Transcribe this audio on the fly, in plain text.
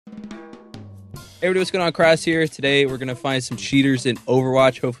Hey, everybody, what's going on? Cross here. Today, we're going to find some cheaters in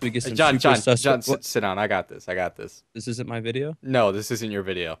Overwatch. Hopefully, we get some John, suspect. sit down. I got this. This isn't my video? No, this isn't your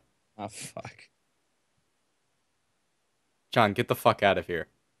video. Oh, fuck. John, get the fuck out of here.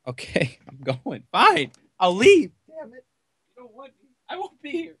 Okay, I'm going. Fine. I'll leave. Damn it. You don't want me. I won't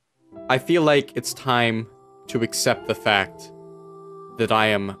be here. I feel like it's time to accept the fact that I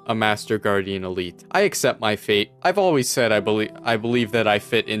am a Master Guardian Elite. I accept my fate. I've always said I believe that I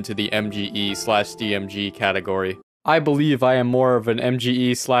fit into the MGE/DMG category. I believe I am more of an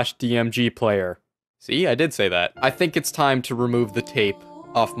MGE/DMG player. See, I did say that. I think it's time to remove the tape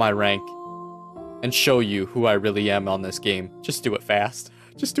off my rank and show you who I really am on this game. Just do it fast.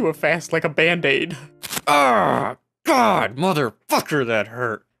 Just do it fast like a band-aid. Ah, God, motherfucker, that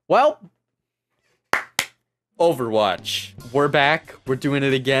hurt. Well, Overwatch. We're back. We're doing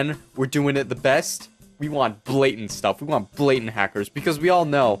it again. We're doing it the best. We want blatant stuff. We want blatant hackers because we all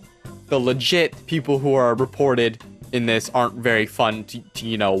know the legit people who are reported in this aren't very fun to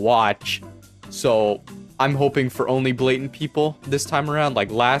you know, watch. So I'm hoping for only blatant people this time around, like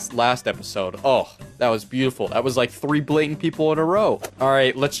last episode. Oh, that was beautiful. That was like 3 blatant people in a row. All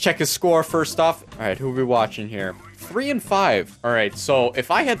right, let's check his score first off. All right, who are we watching here? 3 and 5. All right, so if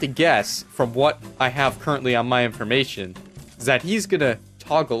I had to guess from what I have currently on my information, is that he's gonna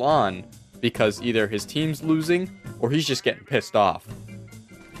toggle on because either his team's losing or he's just getting pissed off.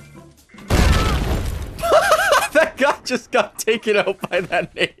 That guy just got taken out by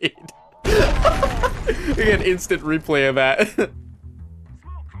that nade. We get an instant replay of that.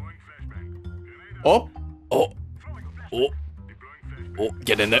 Oh,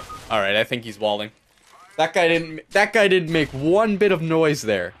 get in there. All right, I think he's walling. That guy didn't make one bit of noise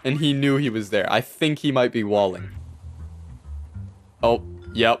there, and he knew he was there. I think he might be walling. Oh,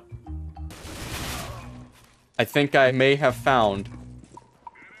 yep. I think I may have found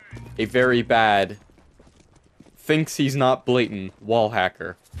a very bad, thinks he's not blatant wall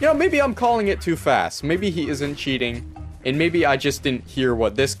hacker. You know, maybe I'm calling it too fast. Maybe he isn't cheating, and maybe I just didn't hear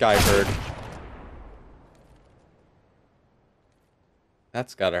what this guy heard.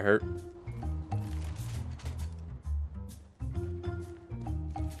 That's gotta hurt.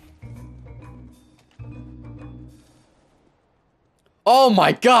 Oh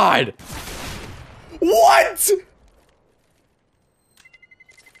my God! What?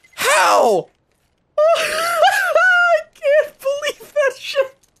 How? I can't believe that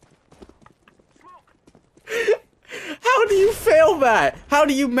shit. How do you fail that? How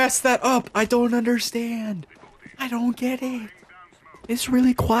do you mess that up? I don't understand. I don't get it. It's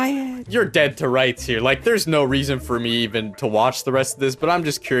really quiet. You're dead to rights here. Like, there's no reason for me even to watch the rest of this, but I'm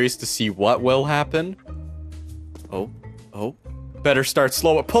just curious to see what will happen. Oh. Better start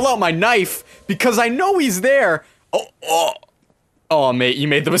slow. Pull out my knife because I know he's there. Oh, mate, you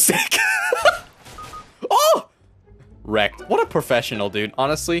made the mistake. Oh! Wrecked. What a professional, dude.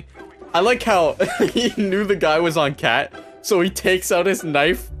 Honestly, I like how he knew the guy was on cat, so he takes out his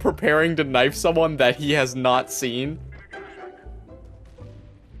knife, preparing to knife someone that he has not seen.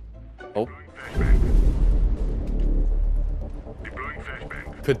 Oh.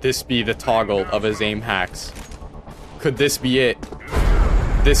 Could this be the toggle of his aim hacks? Could this be it?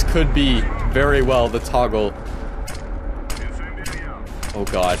 This could be very well the toggle. Oh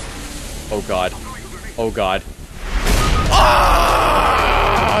God. Oh God. Oh God.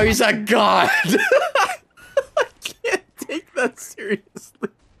 Oh, he's a god! I can't take that seriously.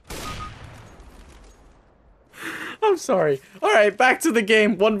 I'm sorry. Alright, back to the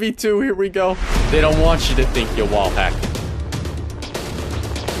game. 1v2, here we go. They don't want you to think you're wall hack.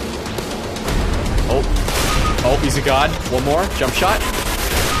 Oh, he's a god. One more. Jump shot.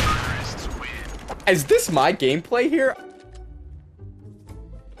 Is this my gameplay here?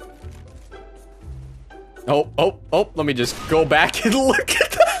 Oh, let me just go back and look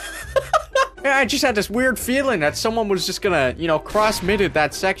at that. Yeah, I just had this weird feeling that someone was just gonna, you know, cross mid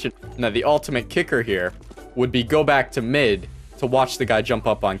that section. Now, the ultimate kicker here would be go back to mid to watch the guy jump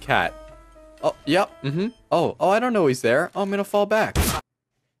up on cat. Oh, yep, Oh, I don't know he's there. Oh, I'm gonna fall back.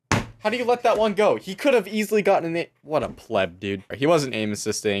 How do you let that one go? He could have easily gotten it. What a pleb, dude. He wasn't aim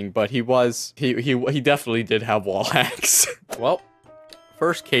assisting, but he definitely did have wall hacks. Well,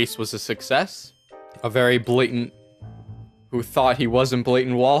 first case was a success. A very blatant, who thought he wasn't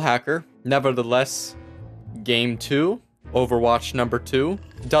blatant wall hacker. Nevertheless, game 2, Overwatch number 2.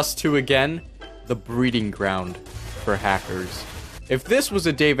 Dust 2 again, the breeding ground for hackers. If this was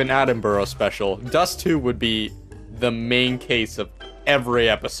a David Attenborough special, Dust 2 would be the main case of every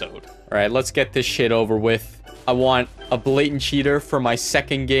episode. All right, let's get this shit over with. I want a blatant cheater for my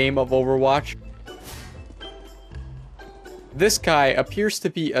second game of Overwatch. This guy appears to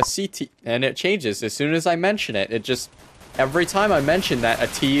be a CT, and it changes as soon as I mention it. It just, every time I mention that a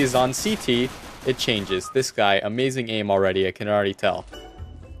T is on CT, it changes. This guy, amazing aim already, I can already tell.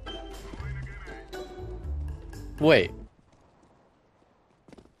 Wait.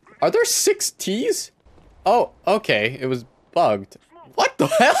 Are there 6 Ts? Oh, okay, it was bugged. What the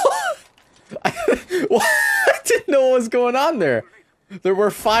hell? I didn't know what was going on there. There were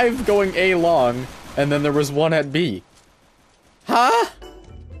 5 going A long, and then there was 1 at B. Huh?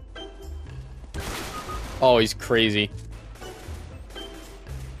 Oh, he's crazy.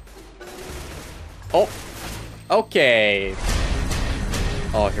 Oh. Okay.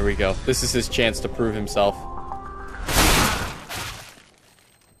 Oh, here we go. This is his chance to prove himself.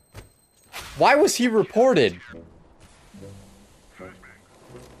 Why was he reported?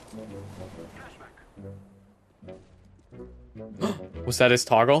 Was that his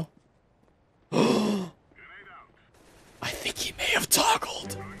toggle? I think he may have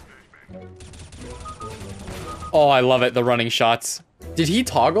toggled. Oh, I love it, the running shots. Did he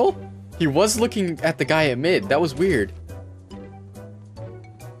toggle? He was looking at the guy at mid. That was weird.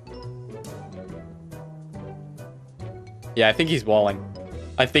 Yeah, I think he's walling.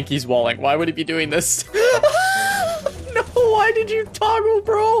 I think he's walling. Why would he be doing this? No, why did you toggle,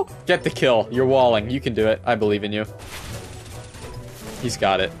 bro? Get the kill. You're walling. You can do it. I believe in you. He's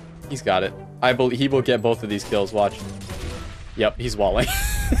got it. He's got it. I believe he will get both of these kills. Watch. Yep, he's walling.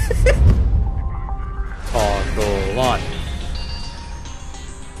 Toggle on.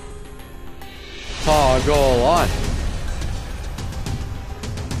 Toggle on.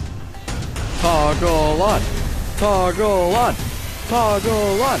 Toggle on. Toggle on.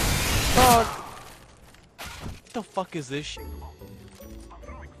 Toggle on. Toggle. What the fuck is this shit?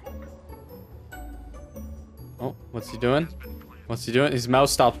 Oh, what's he doing? What's he doing? His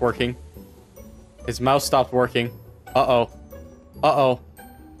mouse stopped working. His mouse stopped working. Uh-oh. Uh-oh.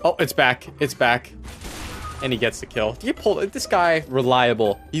 Oh, it's back. It's back. And he gets the kill. You pulled this guy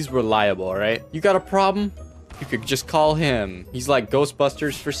reliable. He's reliable, all right? You got a problem? You could just call him. He's like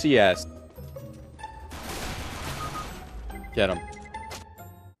Ghostbusters for CS. Get him.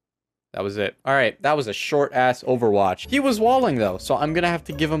 That was it. All right, that was a short-ass Overwatch. He was walling, though, so I'm gonna have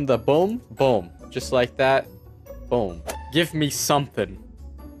to give him the boom, boom. Just like that. Boom. Give me something.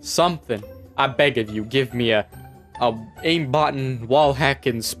 Something. I beg of you, give me a aim button, wall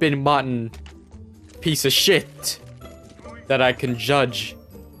hacking, spin button piece of shit that I can judge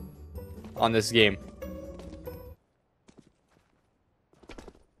on this game.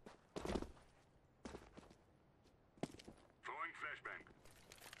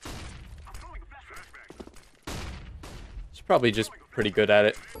 He's probably just pretty good at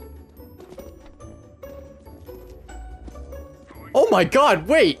it. Oh my god,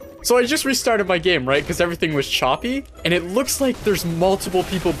 wait! So I just restarted my game, right? Because everything was choppy. And it looks like there's multiple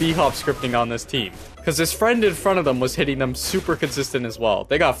people B-hop scripting on this team. Because his friend in front of them was hitting them super consistent as well.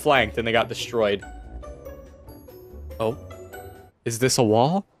 They got flanked and they got destroyed. Oh. Is this a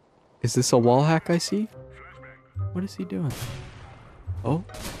wall? Is this a wall hack I see? What is he doing? Oh.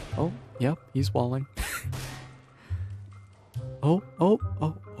 Oh. Yep. He's walling. Oh. Oh.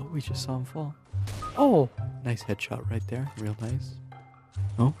 Oh. Oh. We just saw him fall. Oh. Nice headshot right there. Real nice.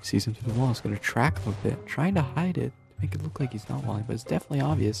 Oh, he sees him through the wall. He's going to track him a bit. Trying to hide it. To make it look like he's not walling, but it's definitely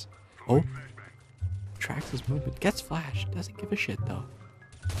obvious. Oh. Tracks his movement. Gets flashed. Doesn't give a shit, though.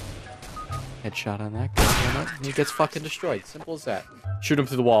 Headshot on that guy. And he gets fucking destroyed. Simple as that. Shoot him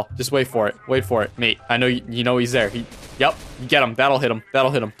through the wall. Just wait for it. Wait for it. Mate, I know you know he's there. Yep. You get him. That'll hit him.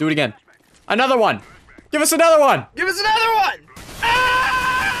 That'll hit him. Do it again. Another one. Give us another one. Give us another one!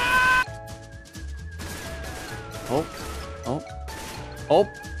 Ah! Oh. Oh. Oh.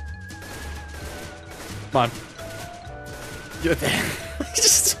 Come on.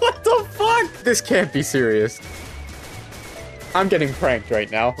 Just what the fuck? This can't be serious. I'm getting pranked right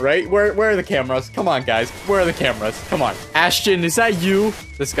now, right? Where are the cameras? Come on, guys. Where are the cameras? Come on. Ashton, is that you?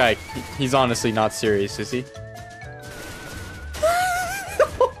 This guy, he's honestly not serious, is he?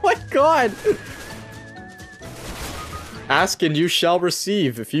 Oh my god. Ask and you shall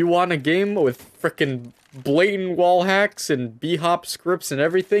receive. If you want a game with frickin' blatant wall hacks and B-hop scripts and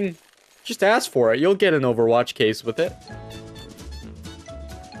everything, just ask for it. You'll get an Overwatch case with it.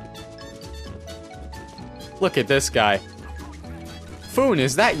 Look at this guy. Foon,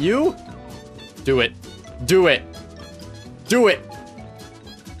 is that you? Do it. Do it. Do it.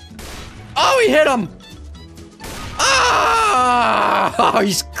 Oh, he hit him. Ah! Oh,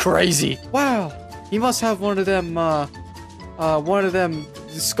 he's crazy. Wow. He must have one of them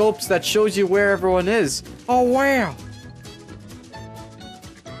scopes that shows you where everyone is. Oh, wow.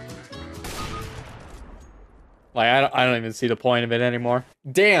 Like, I don't even see the point of it anymore.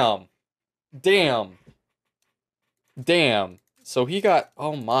 Damn. Damn. Damn. So he got,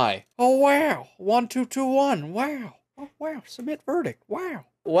 oh my. Oh wow. 1, 2, 2, 1. Wow. Oh wow. Submit verdict. Wow.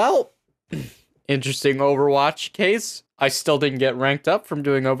 Well, interesting Overwatch case. I still didn't get ranked up from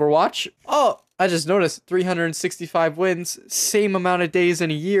doing Overwatch. Oh, I just noticed 365 wins, same amount of days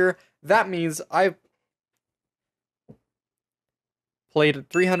in a year. That means I played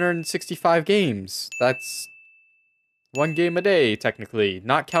 365 games. That's 1 game a day, technically.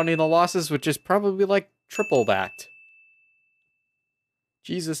 Not counting the losses, which is probably like triple that.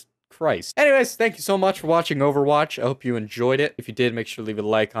 Jesus Christ. Anyways, thank you so much for watching Overwatch. I hope you enjoyed it. If you did, make sure to leave a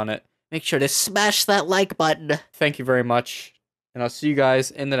like on it. Make sure to smash that like button. Thank you very much, and I'll see you guys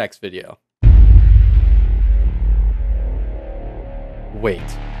in the next video. Wait.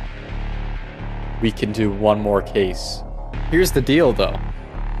 We can do one more case. Here's the deal, though.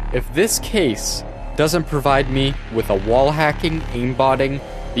 If this case doesn't provide me with a wall hacking, aimbotting,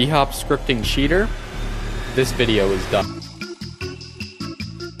 b-hop scripting cheater, this video is done.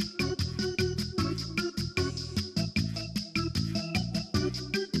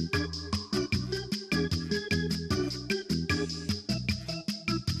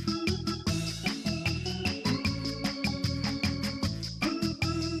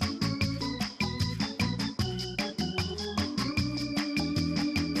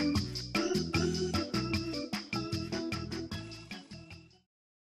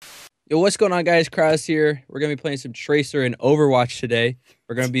 Yo, what's going on, guys? Krause here. We're going to be playing some Tracer in Overwatch today.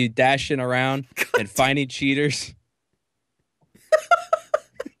 We're going to be dashing around and finding cheaters.